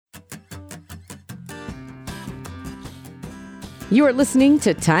You are listening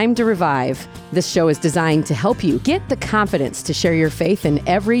to Time to Revive. This show is designed to help you get the confidence to share your faith in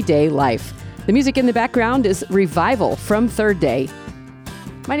everyday life. The music in the background is Revival from Third Day.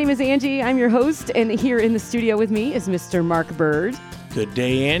 My name is Angie. I'm your host, and here in the studio with me is Mr. Mark Bird. Good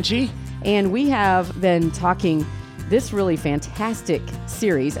day, Angie. And we have been talking this really fantastic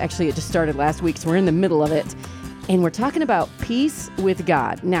series. Actually, it just started last week, so we're in the middle of it. And we're talking about peace with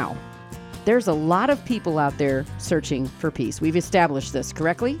God. Now, there's a lot of people out there searching for peace. We've established this,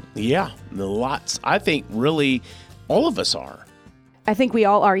 correctly? Yeah, lots. I think really all of us are. I think we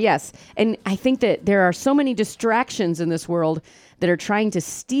all are, yes. And I think that there are so many distractions in this world that are trying to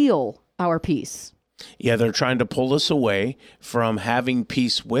steal our peace. Yeah, they're trying to pull us away from having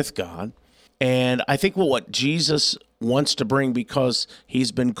peace with God. And I think what Jesus wants to bring, because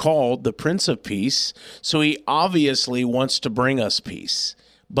he's been called the Prince of Peace, so he obviously wants to bring us peace.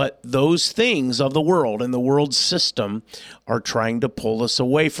 But those things of the world and the world system are trying to pull us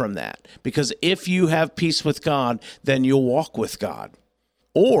away from that. Because if you have peace with God, then you'll walk with God.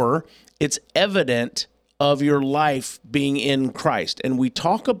 Or it's evident of your life being in Christ. And we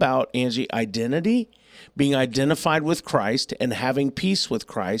talk about, Angie, identity, being identified with Christ and having peace with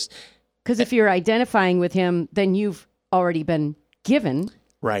Christ. Because if you're identifying with him, then you've already been given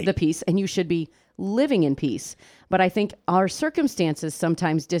the peace, and you should be living in peace. But I think our circumstances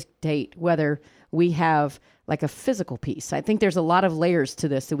sometimes dictate whether we have like a physical peace. I think there's a lot of layers to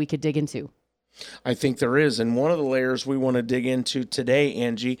this that we could dig into. I think there is. And one of the layers we want to dig into today,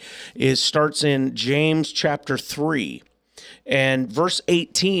 Angie, starts in James chapter 3. And verse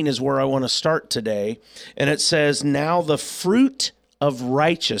 18 is where I want to start today. And it says, "Now the fruit of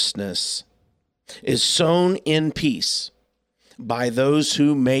righteousness is sown in peace by those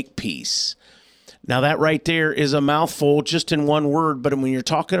who make peace." Now that right there is a mouthful just in one word, but when you're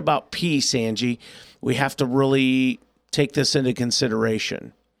talking about peace, Angie, we have to really take this into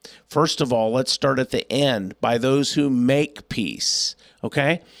consideration. First of all, let's start at the end, by those who make peace,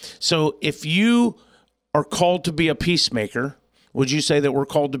 okay? So if you are called to be a peacemaker, would you say that we're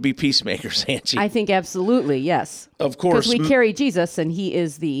called to be peacemakers, Angie? I think absolutely, yes. Of course. Because we carry Jesus, and he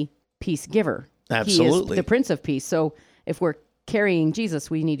is the peace giver. Absolutely. He is the Prince of Peace. So if we're carrying Jesus,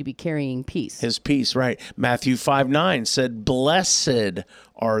 we need to be carrying peace. His peace, right. Matthew 5:9 said, "Blessed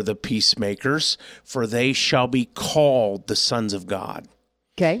are the peacemakers, for they shall be called the sons of God."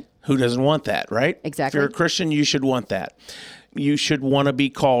 Okay. Who doesn't want that, right? Exactly. If you're a Christian, you should want that. You should want to be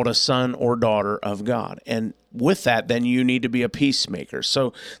called a son or daughter of God. And with that, then you need to be a peacemaker.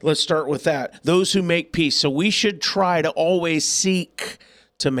 So let's start with that. Those who make peace. So we should try to always seek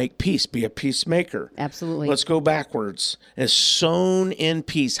to make peace, be a peacemaker. Absolutely. Let's go backwards. As sown in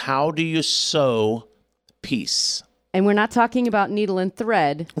peace. How do you sow peace? And we're not talking about needle and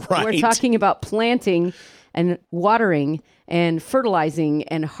thread. Right. We're talking about planting and watering and fertilizing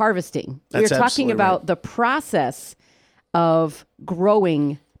and harvesting. That's We're talking absolutely about right. the process of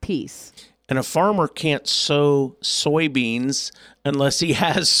growing peace. And a farmer can't sow soybeans unless he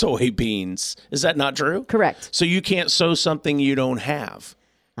has soybeans. Is that not true? Correct. So you can't sow something you don't have.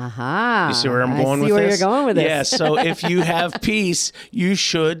 Aha. You see where I'm going with see where this? you're going with this. Yeah, so if you have peace, you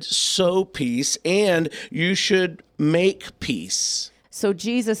should sow peace and you should make peace. So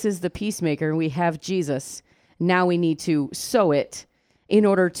Jesus is the peacemaker. We have Jesus. Now we need to sow it in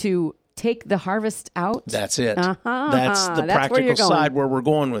order to take the harvest out. That's it. Uh-huh. That's the That's practical side where we're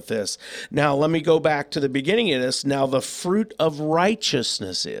going with this. Now, let me go back to the beginning of this. Now, the fruit of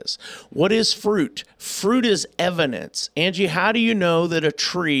righteousness is. What is fruit? Fruit is evidence. Angie, how do you know that a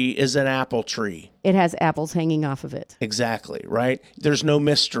tree is an apple tree? It has apples hanging off of it. Exactly, right? There's no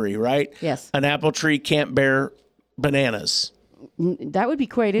mystery, right? Yes. An apple tree can't bear bananas. That would be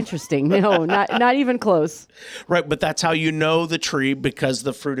quite interesting. No, not even close. Right, but that's how you know the tree, because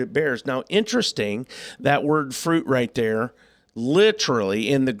the fruit it bears. Now, interesting, that word fruit right there, literally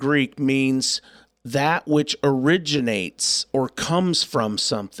in the Greek means that which originates or comes from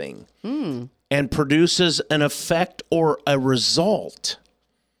something and produces an effect or a result.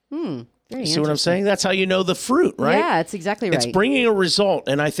 Very See what I'm saying? That's how you know the fruit, right? Yeah, it's exactly right. It's bringing a result.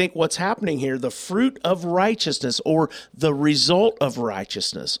 And I think what's happening here, the fruit of righteousness, or the result of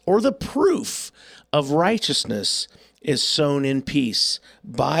righteousness, or the proof of righteousness, is sown in peace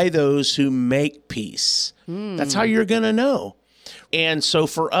by those who make peace. That's how you're going to know. And so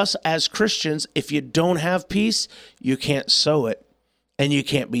for us as Christians, if you don't have peace, you can't sow it and you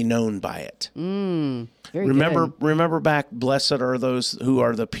can't be known by it. Very good. Remember back, blessed are those who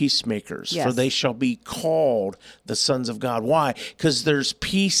are the peacemakers, Yes. for they shall be called the sons of God. Why? Because there's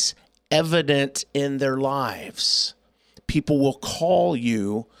peace evident in their lives. People will call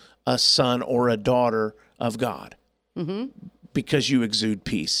you a son or a daughter of God because you exude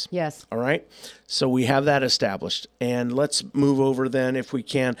peace. Yes. All right. So we have that established. And let's move over then, if we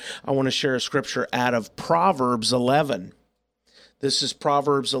can. I want to share a scripture out of Proverbs 11. This is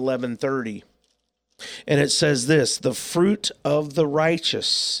Proverbs 11:30. And it says this: the fruit of the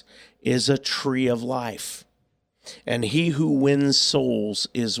righteous is a tree of life, and he who wins souls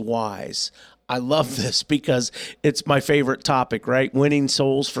is wise. I love this because it's my favorite topic, right? Winning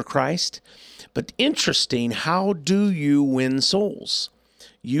souls for Christ. But interesting, how do you win souls?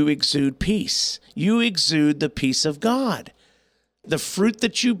 You exude peace. You exude the peace of God. The fruit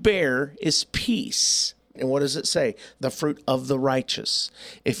that you bear is peace. And what does it say? The fruit of the righteous.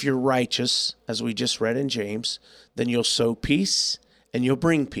 If you're righteous, as we just read in James, then you'll sow peace and you'll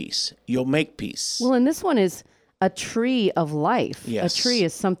bring peace. You'll make peace. Well, and this one is a tree of life. Yes. A tree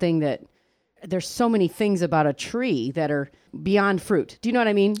is something that there's so many things about a tree that are beyond fruit. Do you know what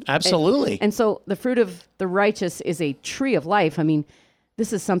I mean? Absolutely. And so the fruit of the righteous is a tree of life. I mean,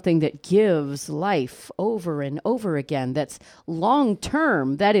 this is something that gives life over and over again. That's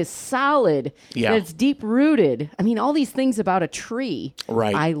long-term. That is solid. Yeah. That's deep-rooted. I mean, all these things about a tree.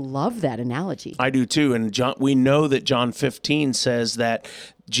 Right. I love that analogy. I do too. And we know that John 15 says that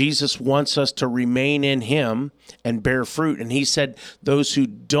Jesus wants us to remain in him and bear fruit. And he said those who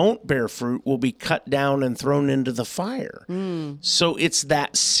don't bear fruit will be cut down and thrown into the fire. So it's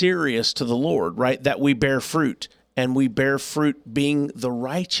that serious to the Lord, right? That we bear fruit. And we bear fruit being the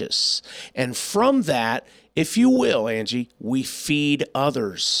righteous. And from that, if you will, Angie, we feed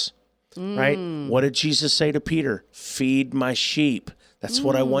others, right? What did Jesus say to Peter? Feed my sheep. That's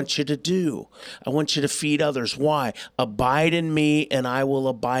what I want you to do. I want you to feed others. Why? Abide in me and I will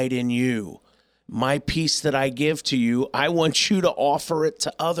abide in you. My peace that I give to you, I want you to offer it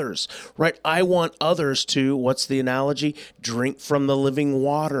to others, right? I want others to, what's the analogy? Drink from the living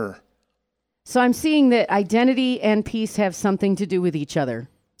water. So I'm seeing that identity and peace have something to do with each other.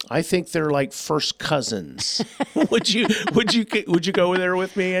 I think they're like first cousins. Would you go there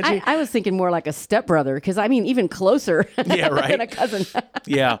with me, Angie? I was thinking more like a stepbrother, because I mean, even closer Yeah, right. than a cousin.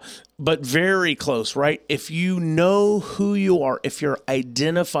 Yeah, but very close, right? If you know who you are, if you're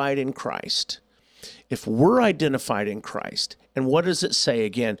identified in Christ, if we're identified in Christ, and what does it say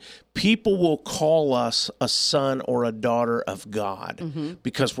again? People will call us a son or a daughter of God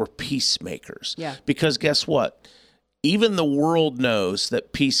because we're peacemakers. Yeah. Because guess what? Even the world knows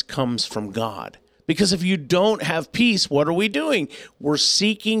that peace comes from God. Because if you don't have peace, what are we doing? We're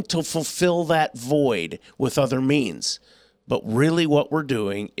seeking to fulfill that void with other means. But really what we're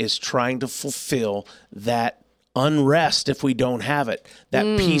doing is trying to fulfill that unrest if we don't have it,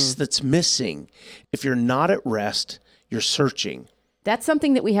 that peace that's missing. If you're not at rest, you're searching. That's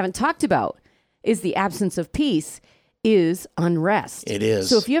something that we haven't talked about, is the absence of peace is unrest. It is.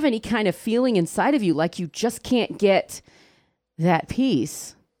 So if you have any kind of feeling inside of you like you just can't get that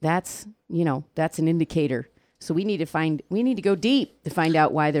peace, that's an indicator. So we need to go deep to find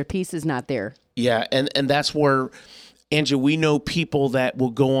out why their peace is not there. Yeah, and that's where, Angie, we know people that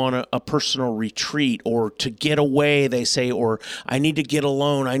will go on a personal retreat or to get away, they say, or I need to get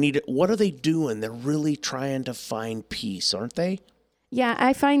alone. What are they doing? They're really trying to find peace, aren't they? Yeah,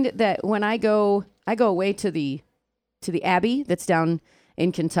 I find that when I go away to the Abbey that's down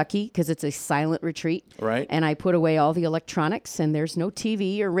in Kentucky, because it's a silent retreat. Right. And I put away all the electronics and there's no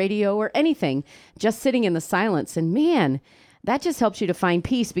TV or radio or anything, just sitting in the silence. And man, that just helps you to find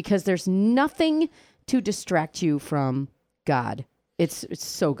peace because there's nothing to distract you from God. It's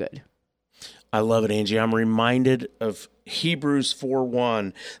so good. I love it, Angie. I'm reminded of Hebrews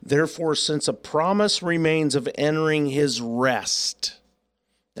 4:1. Therefore, since a promise remains of entering his rest,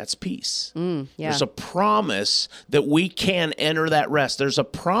 that's peace. Yeah. There's a promise that we can enter that rest. There's a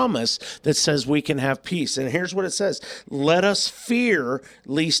promise that says we can have peace. And here's what it says. Let us fear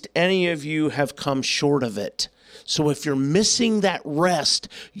lest any of you have come short of it. So if you're missing that rest,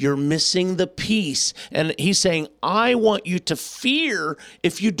 you're missing the peace. And he's saying, I want you to fear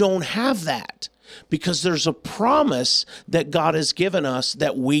if you don't have that. Because there's a promise that God has given us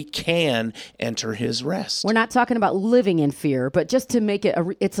that we can enter his rest. We're not talking about living in fear, but just to make it,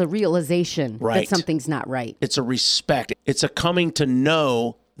 it's a realization Right. that something's not right. It's a respect. It's a coming to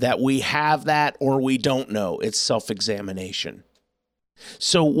know that we have that or we don't know. It's self-examination.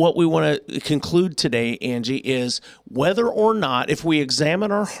 So what we want to conclude today, Angie, is whether or not, if we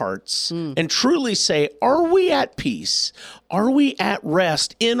examine our hearts and truly say, are we at peace? Are we at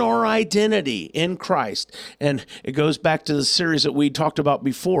rest in our identity in Christ? And it goes back to the series that we talked about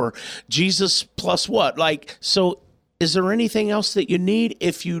before, Jesus plus what? So is there anything else that you need?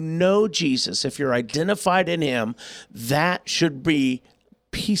 If you know Jesus, if you're identified in him, that should be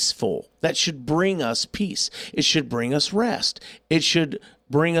peaceful. That should bring us peace. It should bring us rest. It should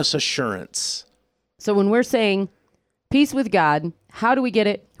bring us assurance. So when we're saying peace with God, how do we get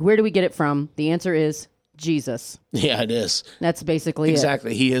it? Where do we get it from? The answer is Jesus. Yeah, it is. That's basically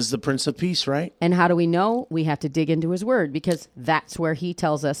exactly. He is the Prince of Peace, right? And how do we know? We have to dig into his word, because that's where he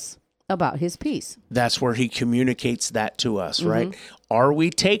tells us about his peace. That's where he communicates that to us, right? Are we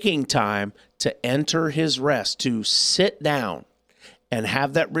taking time to enter his rest, to sit down and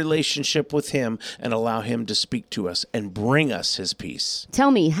have that relationship with him and allow him to speak to us and bring us his peace?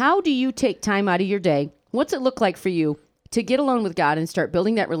 Tell me, how do you take time out of your day? What's it look like for you to get alone with God and start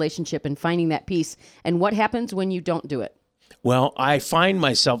building that relationship and finding that peace? And what happens when you don't do it? Well, I find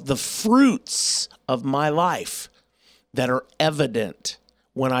myself, the fruits of my life that are evident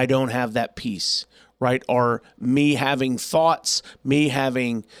when I don't have that peace, right, are me having thoughts, me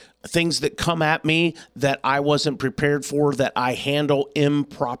having things that come at me that I wasn't prepared for, that I handle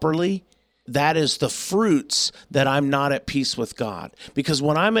improperly. That is the fruits that I'm not at peace with God. Because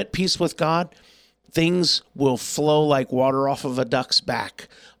when I'm at peace with God, things will flow like water off of a duck's back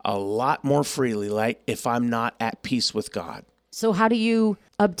a lot more freely, like if I'm not at peace with God. So how do you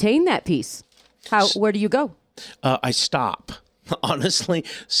obtain that peace? Where do you go? I stop. Honestly,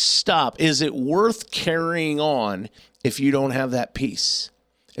 stop. Is it worth carrying on if you don't have that peace?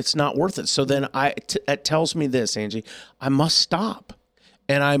 It's not worth it. So then it tells me this, Angie, I must stop.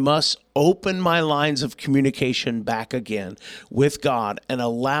 And I must open my lines of communication back again with God and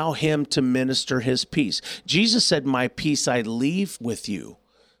allow him to minister his peace. Jesus said, my peace I leave with you.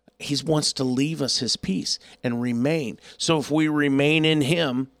 He wants to leave us his peace and remain. So if we remain in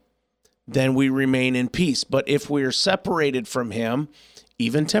him, then we remain in peace. But if we are separated from him,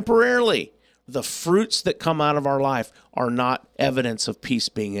 even temporarily, the fruits that come out of our life are not evidence of peace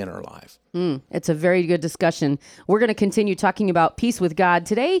being in our life. It's a very good discussion. We're going to continue talking about peace with God.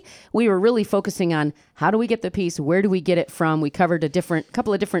 Today, we were really focusing on how do we get the peace? Where do we get it from? We covered a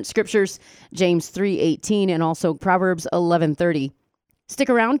couple of different scriptures, James 3:18 and also Proverbs 11:30. Stick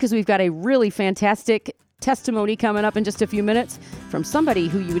around because we've got a really fantastic testimony coming up in just a few minutes from somebody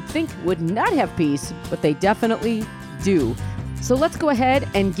who you would think would not have peace, but they definitely do. So let's go ahead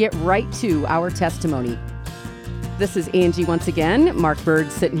and get right to our testimony. This is Angie once again. Mark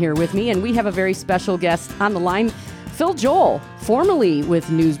Bird sitting here with me, and we have a very special guest on the line, Phil Joel, formerly with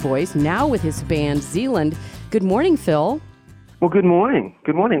Newsboys, now with his band Zealand. Good morning, Phil. Well, good morning.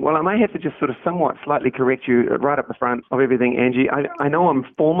 Good morning. Well, I may have to just sort of somewhat slightly correct you right up the front of everything, Angie. I know I'm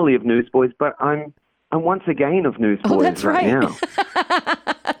formerly of Newsboys, but I'm once again of Newsboys that's right now.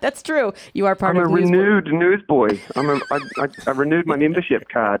 That's true. You are part of Newsboys. I'm a renewed Newsboy. I renewed my membership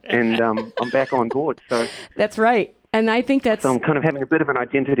card, and I'm back on board. So that's right. And I think So I'm kind of having a bit of an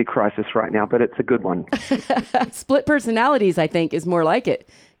identity crisis right now, but it's a good one. Split personalities, I think, is more like it,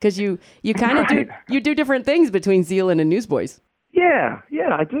 because you kind of do different things between Zealand and Newsboys. Yeah,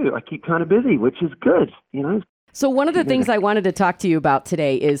 I do. I keep kind of busy, which is good, So one of the things I wanted to talk to you about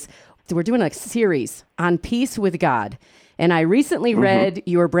today is we're doing a series on peace with God. And I recently read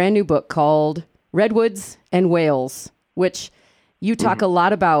your brand new book called Redwoods and Whales, which you talk a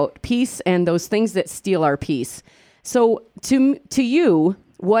lot about peace and those things that steal our peace. So to you,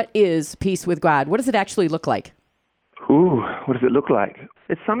 what is peace with God? What does it actually look like? Ooh, what does it look like?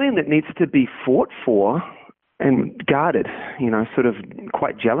 It's something that needs to be fought for and guarded, sort of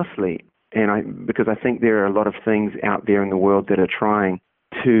quite jealously. Because I think there are a lot of things out there in the world that are trying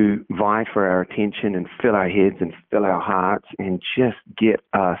to vie for our attention and fill our heads and fill our hearts and just get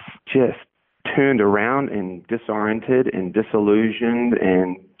us just turned around and disoriented and disillusioned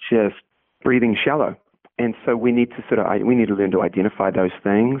and just breathing shallow. And so we need to learn to identify those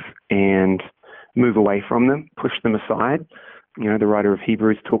things and move away from them, push them aside. The writer of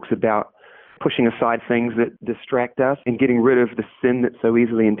Hebrews talks about pushing aside things that distract us and getting rid of the sin that so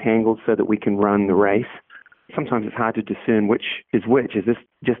easily entangles so that we can run the race. Sometimes it's hard to discern which is which. Is this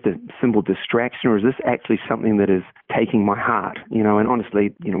just a simple distraction, or is this actually something that is taking my heart? And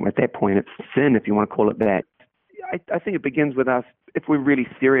honestly, at that point, it's sin, if you want to call it that. I think it begins with us, if we're really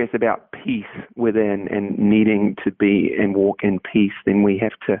serious about peace within and needing to be and walk in peace, then we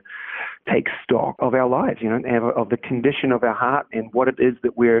have to take stock of our lives, of the condition of our heart and what it is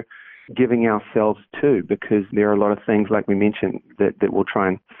that we're giving ourselves to, because there are a lot of things, like we mentioned, that will try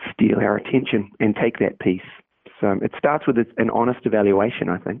and steal our attention and take that peace. So it starts with an honest evaluation,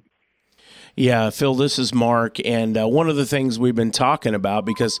 I think. Yeah, Phil, this is Mark. And one of the things we've been talking about,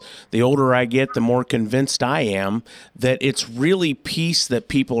 because the older I get, the more convinced I am that it's really peace that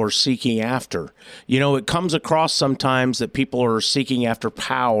people are seeking after. You know, it comes across sometimes that people are seeking after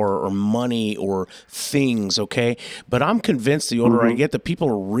power or money or things, okay? But I'm convinced the older I get, that people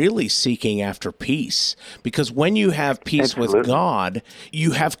are really seeking after peace. Because when you have peace with God,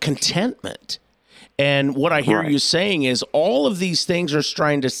 you have contentment. And what I hear you saying is all of these things are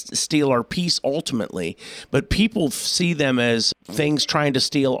trying to steal our peace ultimately, but people see them as things trying to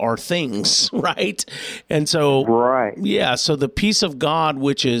steal our things, right? And so, so the peace of God,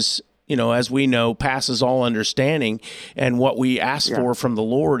 which is, you know, as we know, passes all understanding, and what we ask for from the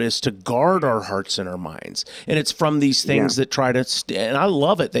Lord is to guard our hearts and our minds. And it's from these things that try to, and I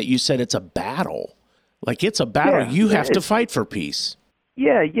love it that you said it's a battle. Like it's a battle. You have to fight for peace.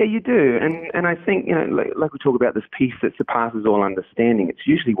 Yeah, you do. And I think, you know, like we talk about this peace that surpasses all understanding, it's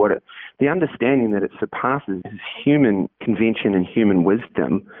usually the understanding that it surpasses is human convention and human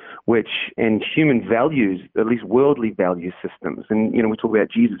wisdom, and human values, at least worldly value systems. And, you know, we talk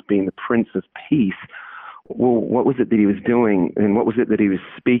about Jesus being the Prince of Peace. Well, what was it that he was doing, and what was it that he was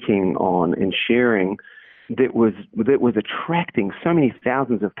speaking on and sharing that was attracting so many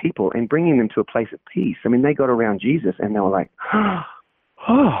thousands of people and bringing them to a place of peace? I mean, they got around Jesus and they were like,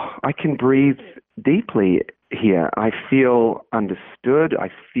 I can breathe deeply here. I feel understood.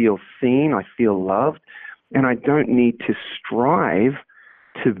 I feel seen. I feel loved. And I don't need to strive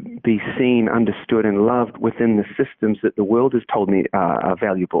to be seen, understood, and loved within the systems that the world has told me are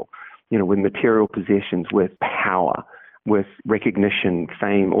valuable. You know, with material possessions, with power, with recognition,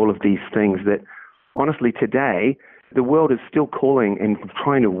 fame, all of these things that, honestly, today, the world is still calling and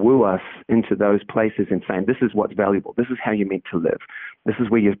trying to woo us into those places and saying, this is what's valuable. This is how you're meant to live. This is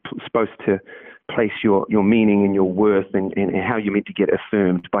where you're supposed to place your meaning and your worth, and how you're meant to get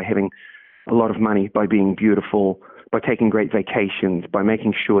affirmed by having a lot of money, by being beautiful, by taking great vacations, by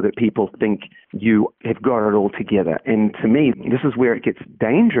making sure that people think you have got it all together. And to me, this is where it gets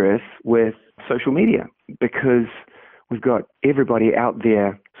dangerous with social media, because we've got everybody out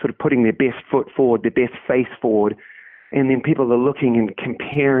there sort of putting their best foot forward, their best face forward, and then people are looking and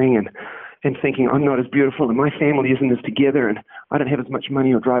comparing and thinking, I'm not as beautiful, and my family isn't as together, and I don't have as much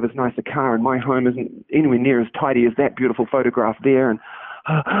money or drive as nice a car, and my home isn't anywhere near as tidy as that beautiful photograph there, and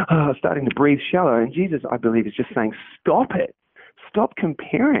starting to breathe shallow. And Jesus, I believe, is just saying, stop it. Stop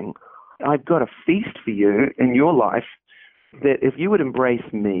comparing. I've got a feast for you in your life that if you would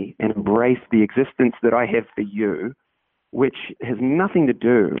embrace me and embrace the existence that I have for you, which has nothing to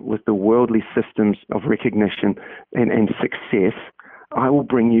do with the worldly systems of recognition and success, I will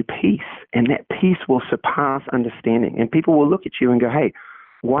bring you peace. And that peace will surpass understanding. And people will look at you and go, hey,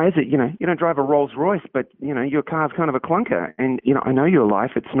 why is it, you don't drive a Rolls Royce, but, your car's kind of a clunker. And, I know your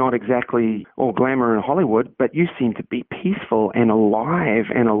life, it's not exactly all glamour in Hollywood, but you seem to be peaceful and alive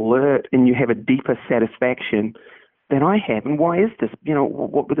and alert, and you have a deeper satisfaction than I have. And why is this?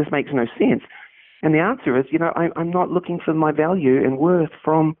 This makes no sense. And the answer is, I'm not looking for my value and worth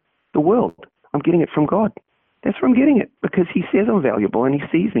from the world. I'm getting it from God. That's where I'm getting it, because he says I'm valuable, and he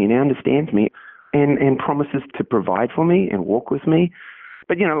sees me and he understands me and promises to provide for me and walk with me.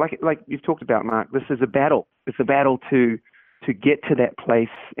 But, like you've talked about, Mark, this is a battle. It's a battle to get to that place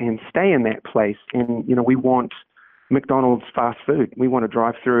and stay in that place. And, we want McDonald's fast food. We want to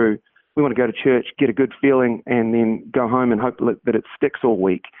drive through. We want to go to church, get a good feeling, and then go home and hope that it sticks all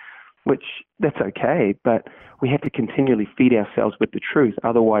week, which that's okay. But we have to continually feed ourselves with the truth.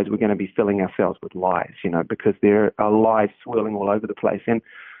 Otherwise, we're going to be filling ourselves with lies, because there are lies swirling all over the place. And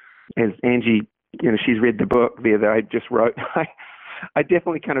as Angie, she's read the book there that I just wrote, I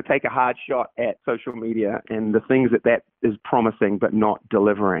definitely kind of take a hard shot at social media and the things that is promising but not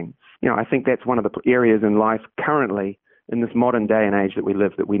delivering. I think that's one of the areas in life currently, in this modern day and age that we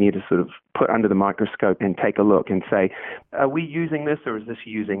live, that we need to sort of put under the microscope and take a look and say, are we using this, or is this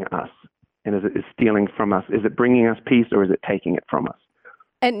using us? And is it stealing from us? Is it bringing us peace, or is it taking it from us?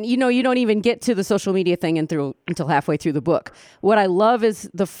 And, you don't even get to the social media thing until halfway through the book. What I love is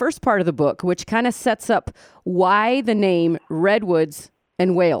the first part of the book, which kind of sets up why the name Redwoods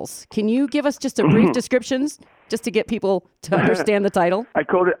and Whales. Can you give us just a brief description, just to get people to understand the title? I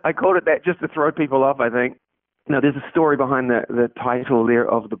called it that just to throw people off, I think. Now, there's a story behind the title there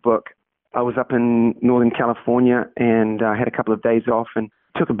of the book. I was up in Northern California, and I had a couple of days off, and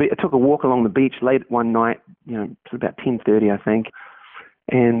took a walk along the beach late one night. It was about 10:30, I think.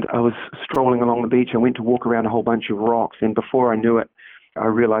 And I was strolling along the beach. I went to walk around a whole bunch of rocks, and before I knew it, I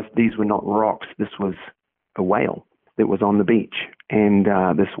realized these were not rocks. This was a whale that was on the beach. And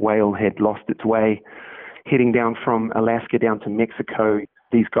this whale had lost its way, heading down from Alaska down to Mexico,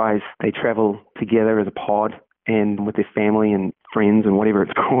 These guys, they travel together as a pod and with their family and friends and whatever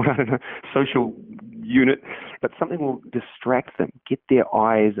it's called, I don't know, social unit. But something will distract them, get their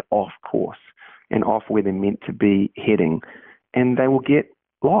eyes off course and off where they're meant to be heading, and they will get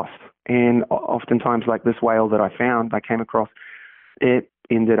lost. And oftentimes, like this whale that I came across, it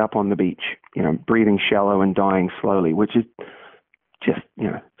ended up on the beach, breathing shallow and dying slowly, which is just,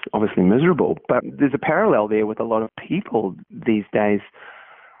 it's obviously miserable. But there's a parallel there with a lot of people these days.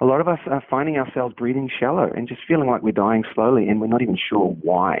 A lot of us are finding ourselves breathing shallow and just feeling like we're dying slowly, and we're not even sure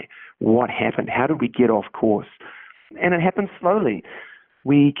why. What happened? How did we get off course? And it happens slowly.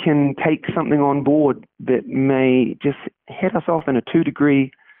 We can take something on board that may just head us off in a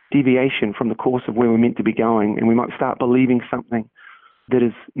 2-degree deviation from the course of where we're meant to be going, and we might start believing something that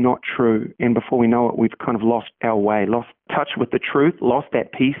is not true. And before we know it, we've kind of lost our way, lost touch with the truth, lost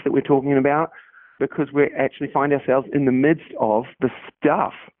that peace that we're talking about, because we actually find ourselves in the midst of the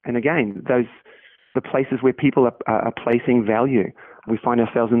stuff. And again, the places where people are placing value. We find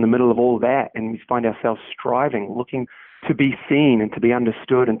ourselves in the middle of all that, and we find ourselves striving, looking to be seen and to be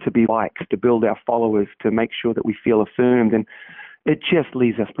understood and to be liked, to build our followers, to make sure that we feel affirmed. And it just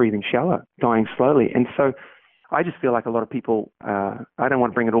leaves us breathing shallow, dying slowly. And so I just feel like a lot of people, I don't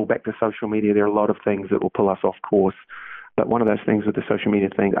want to bring it all back to social media. There are a lot of things that will pull us off course. But one of those things with the social media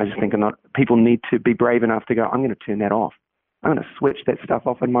thing, I just think people need to be brave enough to go, I'm going to turn that off. I'm going to switch that stuff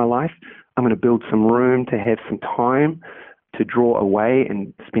off in my life. I'm going to build some room to have some time to draw away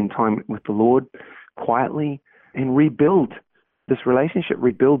and spend time with the Lord quietly and rebuild this relationship,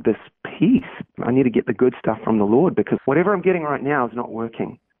 rebuild this peace. I need to get the good stuff from the Lord, because whatever I'm getting right now is not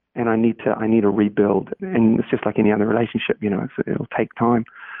working, and I need to rebuild. And it's just like any other relationship, it'll take time.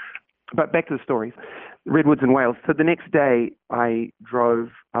 But back to the stories, redwoods in Wales. So the next day I drove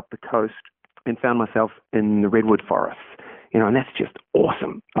up the coast and found myself in the redwood forests, and that's just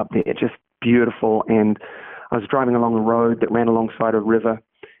awesome up there, just beautiful. And I was driving along a road that ran alongside a river,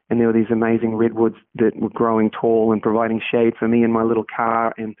 and there were these amazing redwoods that were growing tall and providing shade for me in my little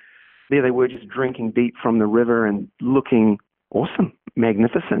car. And there they were, just drinking deep from the river and looking awesome,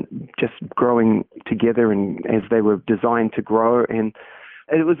 magnificent, just growing together and as they were designed to grow. And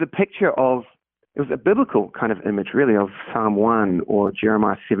it was a biblical kind of image, really, of Psalm 1 or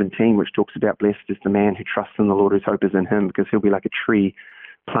Jeremiah 17, which talks about blessed is the man who trusts in the Lord, whose hope is in him, because he'll be like a tree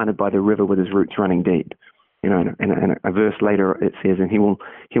planted by the river with his roots running deep. And a verse later it says, and he will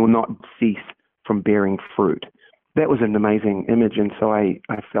not cease from bearing fruit. That was an amazing image, and so I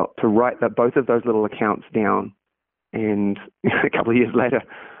felt to write both of those little accounts down. And a couple of years later,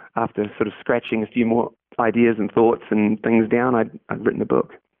 after sort of scratching a few more ideas and thoughts and things down, I'd written a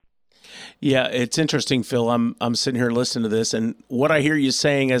book. Yeah, it's interesting, Phil. I'm sitting here listening to this, and what I hear you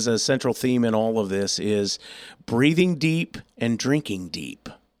saying as a central theme in all of this is breathing deep and drinking deep.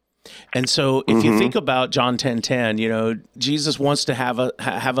 And so if you think about John 10:10, Jesus wants to have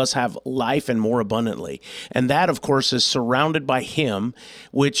us have life and more abundantly. And that, of course, is surrounded by him,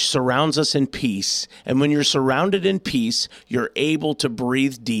 which surrounds us in peace. And when you're surrounded in peace, you're able to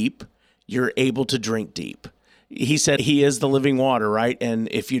breathe deep. You're able to drink deep. He said he is the living water, right? And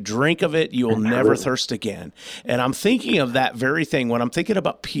if you drink of it, you will never thirst again. And I'm thinking of that very thing. When I'm thinking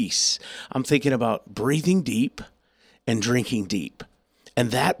about peace, I'm thinking about breathing deep and drinking deep.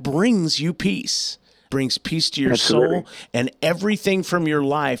 And that brings you peace, brings peace to your soul, and everything from your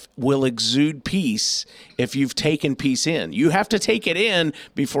life will exude peace if you've taken peace in. You have to take it in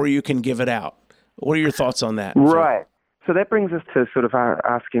before you can give it out. What are your thoughts on that? Right. So that brings us to sort of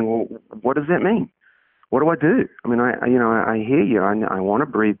asking, well, what does that mean? What do I do? I mean, I hear you. I want to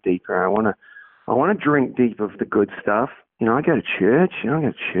breathe deeper. I want to drink deep of the good stuff. I go to church.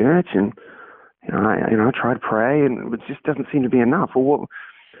 And I try to pray, and it just doesn't seem to be enough. Well,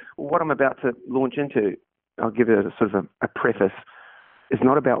 what I'm about to launch into, I'll give it a sort of a preface. It's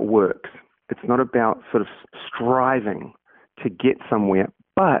not about works. It's not about sort of striving to get somewhere.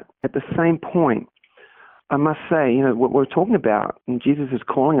 But at the same point, I must say, what we're talking about, and Jesus is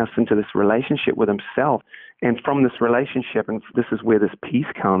calling us into this relationship with himself. And from this relationship, and this is where this peace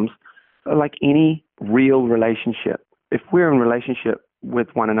comes, like any real relationship, if we're in relationship with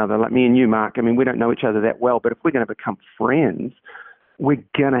one another, like me and you, Mark, I mean, we don't know each other that well, but if we're going to become friends, we're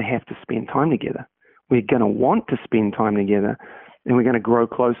going to have to spend time together. We're going to want to spend time together, and we're going to grow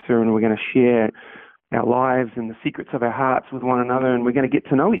closer, and we're going to share our lives and the secrets of our hearts with one another, and we're going to get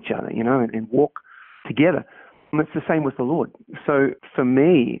to know each other, and walk together. And it's the same with the Lord. So for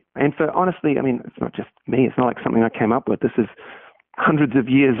me, and for honestly, I mean, it's not just me. It's not like something I came up with. This is hundreds of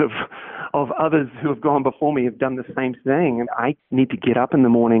years of others who have gone before me have done the same thing. And I need to get up in the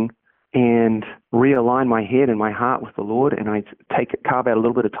morning and realign my head and my heart with the Lord. And I carve out a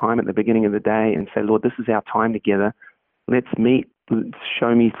little bit of time at the beginning of the day and say, Lord, this is our time together. Let's meet.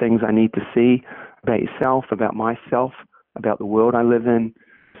 Show me things I need to see about yourself, about myself, about the world I live in.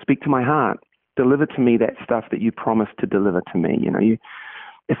 Speak to my heart. Deliver to me that stuff that you promised to deliver to me.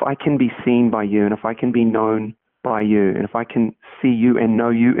 If I can be seen by you, and if I can be known by you, and if I can see you and know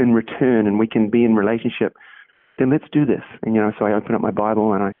you in return, and we can be in relationship, then let's do this. And, so I open up my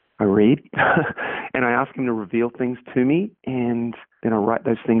Bible and I read and I ask him to reveal things to me, and then I write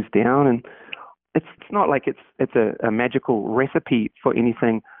those things down. And it's not like it's a magical recipe for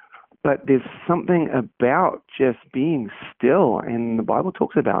anything, but there's something about just being still. And the Bible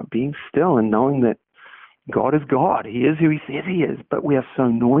talks about being still and knowing that God is God. He is who he says he is, but we are so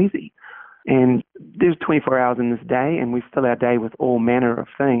noisy. And there's 24 hours in this day, and we fill our day with all manner of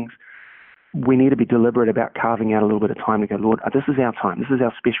things. We need to be deliberate about carving out a little bit of time to go, Lord, this is our time. This is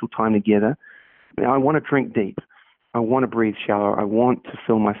our special time together. I want to drink deep. I want to breathe shallow. I want to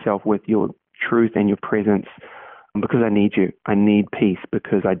fill myself with your truth and your presence because I need you. I need peace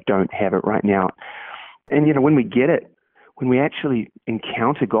because I don't have it right now. And, when we get it, when we actually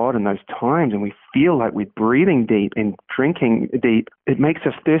encounter God in those times and we feel like we're breathing deep and drinking deep, it makes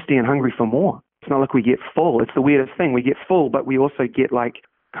us thirsty and hungry for more. It's not like we get full. It's the weirdest thing. We get full, but we also get like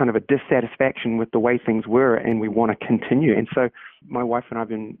kind of a dissatisfaction with the way things were, and we want to continue. And so my wife and I have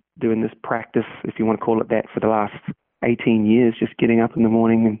been doing this practice, if you want to call it that, for the last 18 years, just getting up in the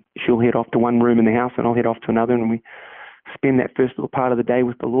morning, and she'll head off to one room in the house and I'll head off to another, and we spend that first little part of the day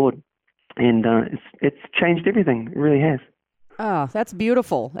with the Lord. And it's changed everything. It really has. Oh, that's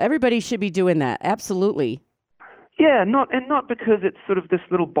beautiful. Everybody should be doing that. Absolutely. Yeah, not because it's sort of this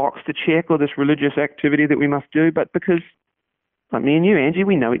little box to check or this religious activity that we must do, but because, like me and you, Angie,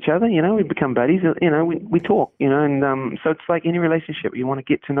 we know each other, we become buddies, we talk, and so it's like any relationship. You want to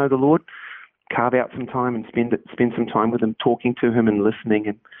get to know the Lord, carve out some time and spend some time with him, talking to him and listening.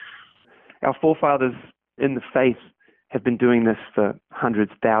 And our forefathers in the faith have been doing this for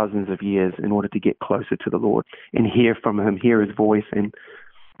hundreds, thousands of years in order to get closer to the Lord and hear from him, hear his voice, and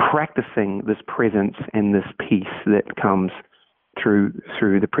practicing this presence and this peace that comes through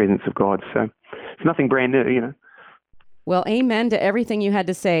the presence of God. So it's nothing brand new, Well, amen to everything you had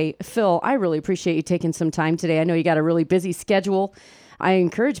to say. Phil, I really appreciate you taking some time today. I know you got a really busy schedule. I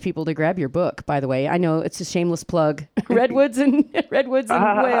encourage people to grab your book, by the way. I know it's a shameless plug, Redwoods and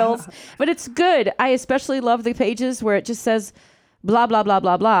Whales, but it's good. I especially love the pages where it just says blah, blah, blah,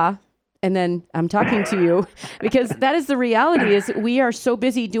 blah, blah. And then I'm talking to you because that is the reality is we are so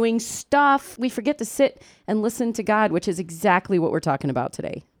busy doing stuff. We forget to sit and listen to God, which is exactly what we're talking about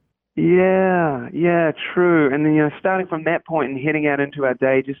today. Yeah, true. And then, starting from that point and heading out into our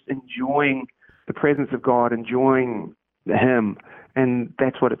day, just enjoying the presence of God, enjoying him. And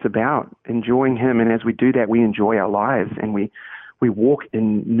that's what it's about, enjoying him. And as we do that, we enjoy our lives and we walk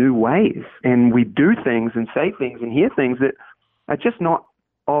in new ways and we do things and say things and hear things that are just not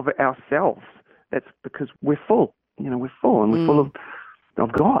of ourselves. That's because we're full, we're full and we're full of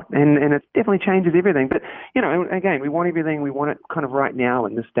God. And it definitely changes everything. But, again, we want everything. We want it kind of right now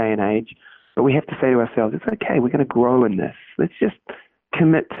in this day and age. But we have to say to ourselves, it's okay. We're going to grow in this. Let's just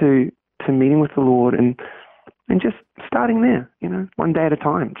commit to meeting with the Lord and just starting there, one day at a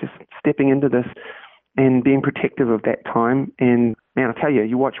time, just stepping into this and being protective of that time. And man, I'll tell you,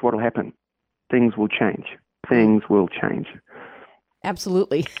 you watch what will happen. Things will change. Things will change.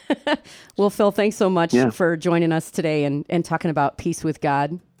 Absolutely. Well, Phil, thanks so much for joining us today and talking about peace with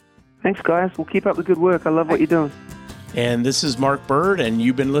God. Thanks, guys. We'll keep up the good work. I love what you're doing. And this is Mark Bird, and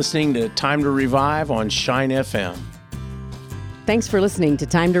you've been listening to Time to Revive on Shine FM. Thanks for listening to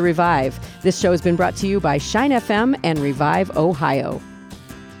Time to Revive. This show has been brought to you by Shine FM and Revive Ohio.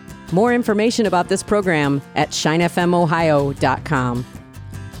 More information about this program at shinefmohio.com.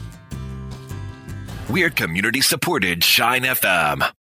 We're community-supported Shine FM.